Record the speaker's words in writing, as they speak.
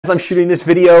As I'm shooting this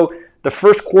video, the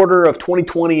first quarter of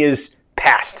 2020 is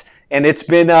past, and it's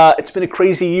been a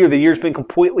crazy year. The year's been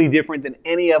completely different than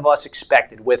any of us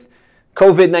expected, with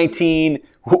COVID-19,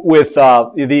 with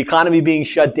the economy being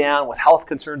shut down, with health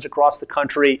concerns across the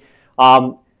country.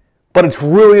 But it's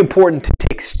really important to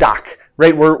take stock,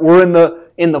 right? We're in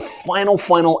the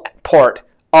final part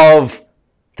of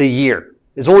the year.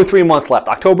 There's only 3 months left: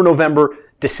 October, November,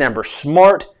 December.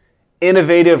 Smart,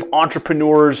 innovative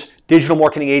entrepreneurs, digital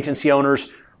marketing agency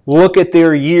owners look at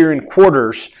their year in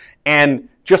quarters, and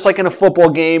just like in a football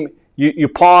game, you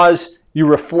pause, you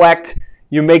reflect,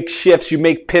 you make shifts, you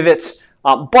make pivots.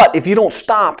 But if you don't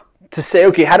stop to say,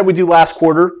 okay, how did we do last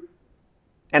quarter,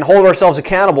 and hold ourselves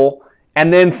accountable,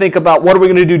 and then think about what are we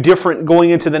going to do different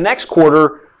going into the next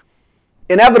quarter,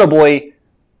 inevitably,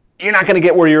 you're not going to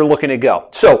get where you're looking to go.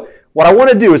 So what I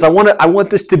want to do is I want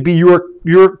this to be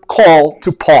your call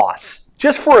to pause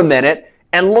just for a minute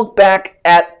and look back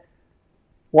at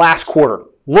last quarter.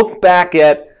 Look back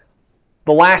at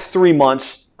the last 3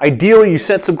 months. Ideally, you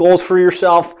set some goals for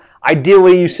yourself.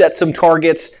 Ideally, you set some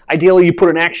targets. Ideally, you put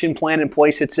an action plan in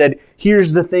place that said,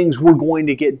 here's the things we're going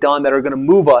to get done that are going to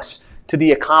move us to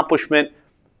the accomplishment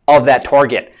of that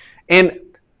target. And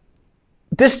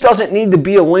this doesn't need to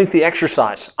be a lengthy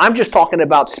exercise. I'm just talking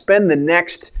about spend the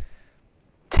next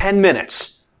 10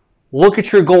 minutes. Look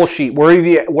at your goal sheet,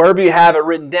 wherever you have it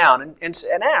written down, and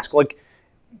ask, like,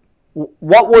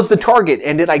 what was the target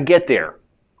and did I get there,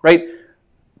 right?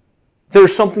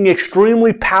 There's something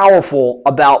extremely powerful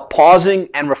about pausing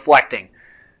and reflecting.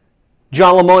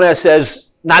 John Lamona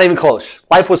says, not even close.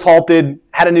 Life was halted,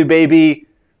 had a new baby,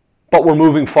 but we're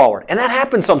moving forward. And that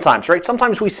happens sometimes, right?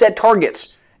 Sometimes we set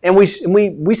targets and we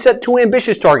set too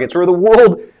ambitious targets, or the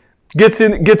world gets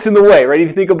in the way, right? If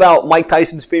you think about Mike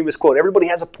Tyson's famous quote, everybody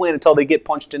has a plan until they get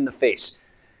punched in the face.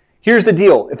 Here's the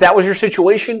deal. If that was your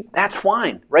situation, that's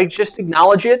fine, right? Just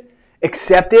acknowledge it,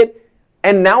 accept it,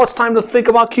 and now it's time to think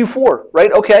about Q4,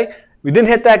 right? Okay, we didn't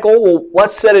hit that goal. Well,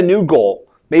 let's set a new goal,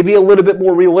 maybe a little bit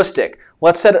more realistic.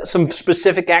 Let's set some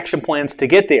specific action plans to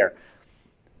get there.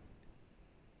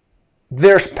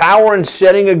 There's power in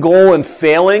setting a goal and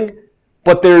failing,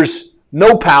 but there's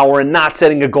no power in not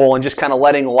setting a goal and just kind of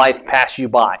letting life pass you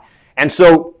by. And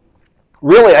so,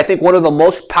 really, I think one of the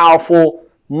most powerful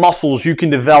muscles you can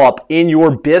develop in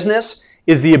your business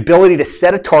is the ability to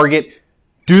set a target,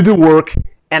 do the work,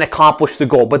 and accomplish the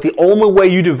goal. But the only way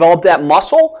you develop that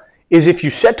muscle is if you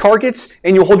set targets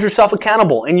and you hold yourself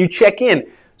accountable and you check in.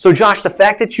 So Josh, the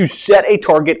fact that you set a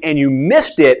target and you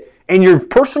missed it and you've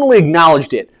personally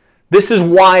acknowledged it, this is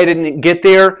why I didn't get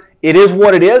there. It is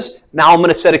what it is. Now I'm going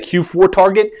to set a Q4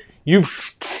 target. You've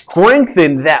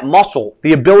strengthened that muscle,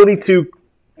 the ability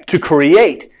to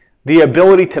create, the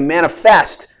ability to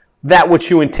manifest that which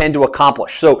you intend to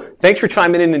accomplish. So thanks for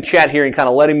chiming in and chat here and kind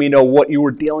of letting me know what you were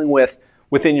dealing with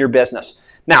within your business.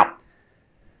 Now,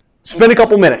 spend a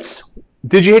couple minutes.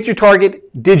 Did you hit your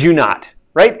target? Did you not?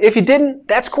 Right? If you didn't,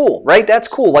 that's cool, right? That's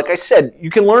cool. Like I said, you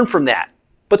can learn from that.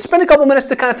 But spend a couple minutes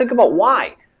to kind of think about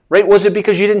why. Right? Was it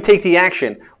because you didn't take the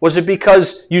action? Was it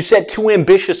because you set too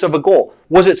ambitious of a goal?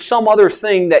 Was it some other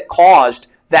thing that caused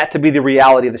that to be the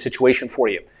reality of the situation for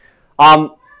you?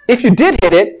 If you did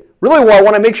hit it, really what I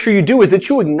want to make sure you do is that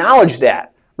you acknowledge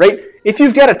that, right? If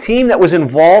you've got a team that was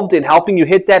involved in helping you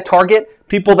hit that target,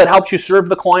 people that helped you serve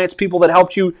the clients, people that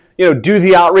helped you, do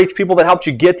the outreach, people that helped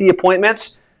you get the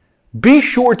appointments, be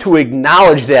sure to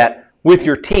acknowledge that with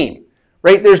your team,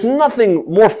 right? There's nothing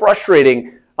more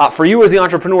frustrating for you as the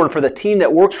entrepreneur and for the team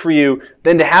that works for you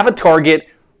than to have a target,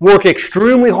 work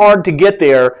extremely hard to get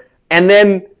there, and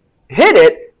then hit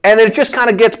it, and then it just kind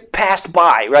of gets passed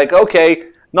by. Like, okay,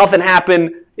 nothing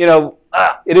happened,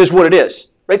 it is what it is.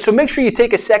 Right? So make sure you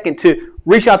take a second to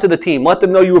reach out to the team. Let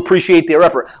them know you appreciate their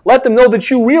effort. Let them know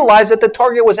that you realize that the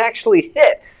target was actually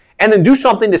hit, and then do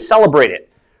something to celebrate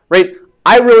it. Right?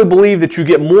 I really believe that you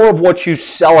get more of what you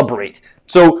celebrate.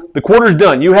 So the quarter's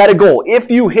done. You had a goal.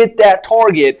 If you hit that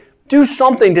target, do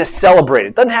something to celebrate it.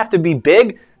 It doesn't have to be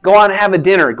big. Go out and have a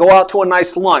dinner. Go out to a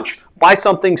nice lunch. Buy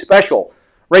something special.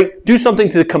 Right? Do something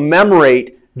to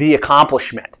commemorate the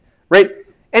accomplishment. Right?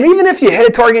 And even if you hit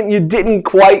a target and you didn't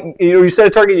quite, you set a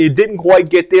target and you didn't quite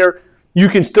get there, you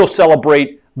can still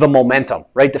celebrate the momentum,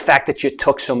 right? The fact that you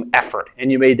took some effort and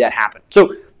you made that happen.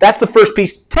 So that's the first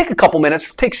piece. Take a couple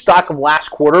minutes. Take stock of last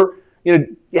quarter.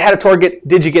 You had a target.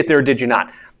 Did you get there or did you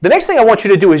not? The next thing I want you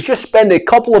to do is just spend a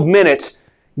couple of minutes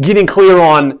getting clear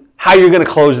on how you're going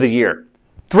to close the year.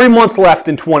 3 months left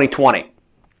in 2020.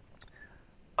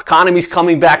 Economy's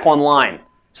coming back online.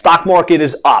 Stock market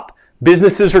is up.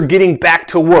 Businesses are getting back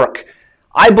to work.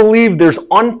 I believe there's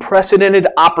unprecedented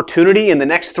opportunity in the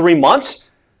next 3 months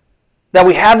that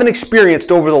we haven't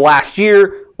experienced over the last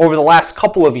year, over the last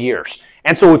couple of years.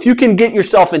 And so if you can get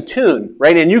yourself in tune,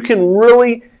 right, and you can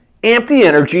really amp the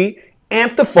energy,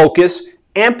 amp the focus,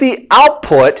 amp the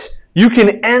output, you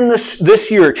can end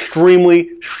this year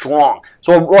extremely strong.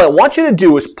 So what I want you to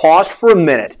do is pause for a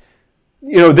minute.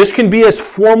 This can be as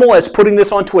formal as putting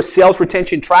this onto a sales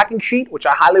retention tracking sheet, which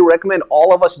I highly recommend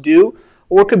all of us do,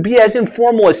 or it could be as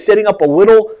informal as setting up a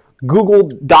little Google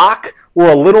Doc or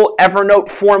a little Evernote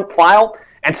form file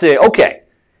and say, okay,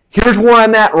 here's where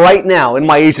I'm at right now in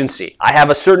my agency. I have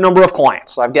a certain number of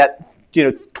clients. So I've got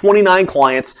 29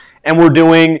 clients, and we're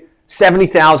doing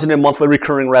 $70,000 in monthly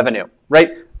recurring revenue,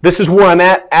 right? This is where I'm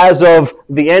at as of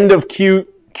the end of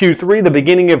Q3, the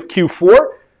beginning of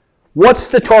Q4. What's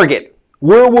the target?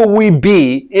 Where will we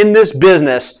be in this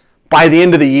business by the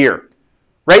end of the year,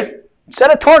 right?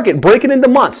 Set a target, break it into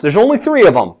months. There's only 3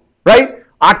 of them, right?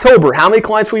 October, how many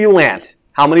clients will you land?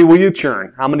 How many will you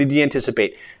churn? How many do you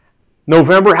anticipate?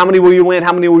 November, how many will you land?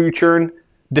 How many will you churn?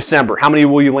 December, how many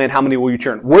will you land? How many will you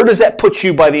churn? Where does that put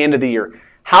you by the end of the year?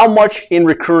 How much in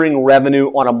recurring revenue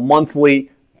on a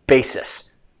monthly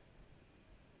basis?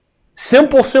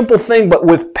 Simple thing, but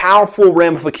with powerful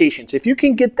ramifications. If you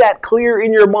can get that clear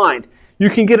in your mind, you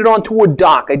can get it onto a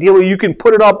doc. Ideally, you can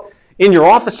put it up in your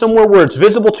office somewhere where it's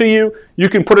visible to you. You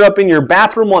can put it up in your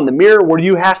bathroom on the mirror where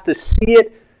you have to see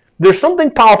it. There's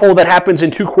something powerful that happens in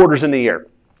 2 quarters in the year.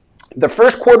 The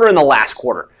first quarter and the last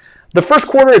quarter. The first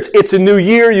quarter, it's a new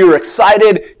year. You're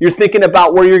excited. You're thinking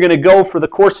about where you're going to go for the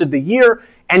course of the year,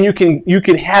 and you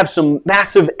can have some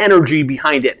massive energy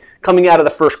behind it coming out of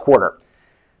the first quarter.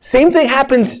 Same thing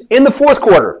happens in the fourth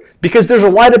quarter because there's a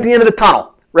light at the end of the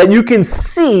tunnel, right? You can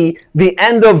see the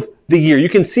end of the year. You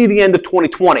can see the end of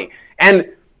 2020. And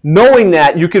knowing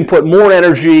that, you can put more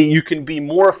energy, you can be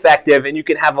more effective, and you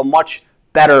can have a much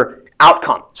better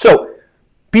outcome. So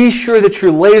be sure that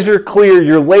you're laser clear,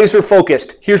 you're laser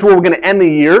focused. Here's where we're going to end the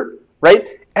year, right?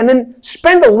 And then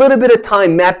spend a little bit of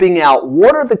time mapping out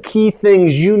what are the key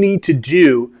things you need to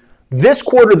do this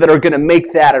quarter that are going to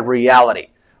make that a reality,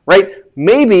 right?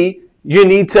 Maybe you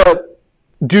need to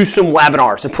do some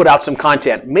webinars and put out some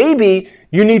content. Maybe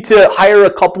you need to hire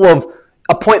a couple of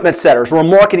appointment setters or a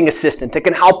marketing assistant that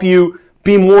can help you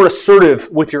be more assertive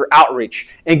with your outreach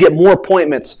and get more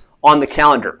appointments on the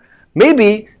calendar.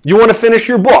 Maybe you want to finish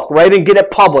your book, right, and get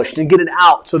it published and get it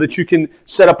out so that you can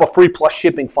set up a free plus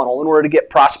shipping funnel in order to get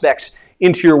prospects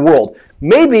into your world.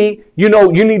 Maybe you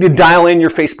need to dial in your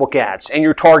Facebook ads and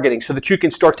your targeting so that you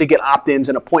can start to get opt-ins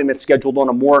and appointments scheduled on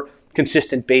a more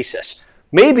consistent basis.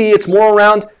 Maybe it's more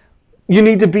around you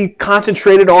need to be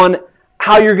concentrated on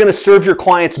how you're going to serve your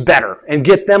clients better and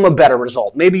get them a better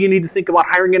result. Maybe you need to think about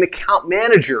hiring an account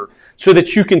manager so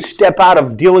that you can step out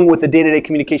of dealing with the day-to-day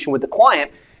communication with the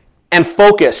client and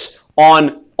focus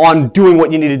on doing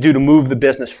what you need to do to move the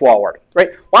business forward, right?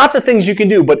 Lots of things you can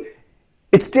do, but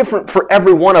it's different for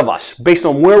every one of us based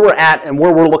on where we're at and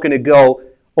where we're looking to go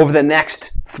over the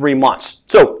next 3 months.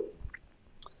 So,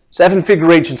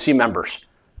 7-figure agency members,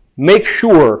 make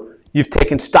sure you've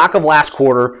taken stock of last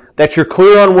quarter, that you're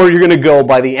clear on where you're going to go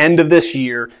by the end of this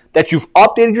year, that you've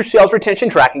updated your sales retention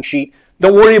tracking sheet.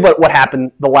 Don't worry about what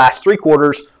happened the last 3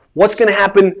 quarters. What's going to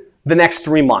happen the next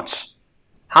 3 months?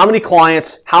 How many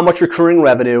clients, how much recurring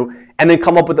revenue, and then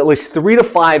come up with at least 3 to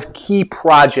 5 key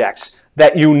projects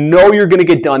that you know you're going to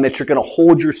get done, that you're going to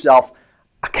hold yourself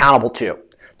accountable to.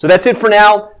 So that's it for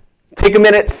now. Take a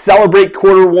minute, celebrate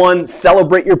quarter 1,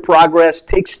 celebrate your progress,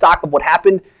 take stock of what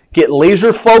happened, get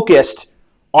laser focused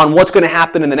on what's going to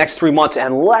happen in the next 3 months,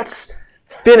 and let's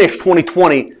finish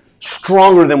 2020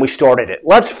 stronger than we started it.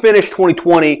 Let's finish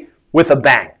 2020 with a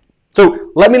bang.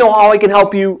 So let me know how I can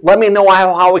help you. Let me know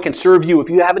how I can serve you. If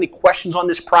you have any questions on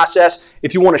this process,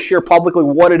 if you want to share publicly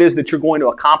what it is that you're going to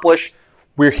accomplish,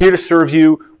 we're here to serve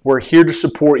you. We're here to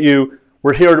support you.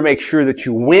 We're here to make sure that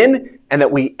you win and that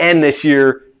we end this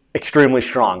year extremely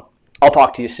strong. I'll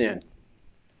talk to you soon.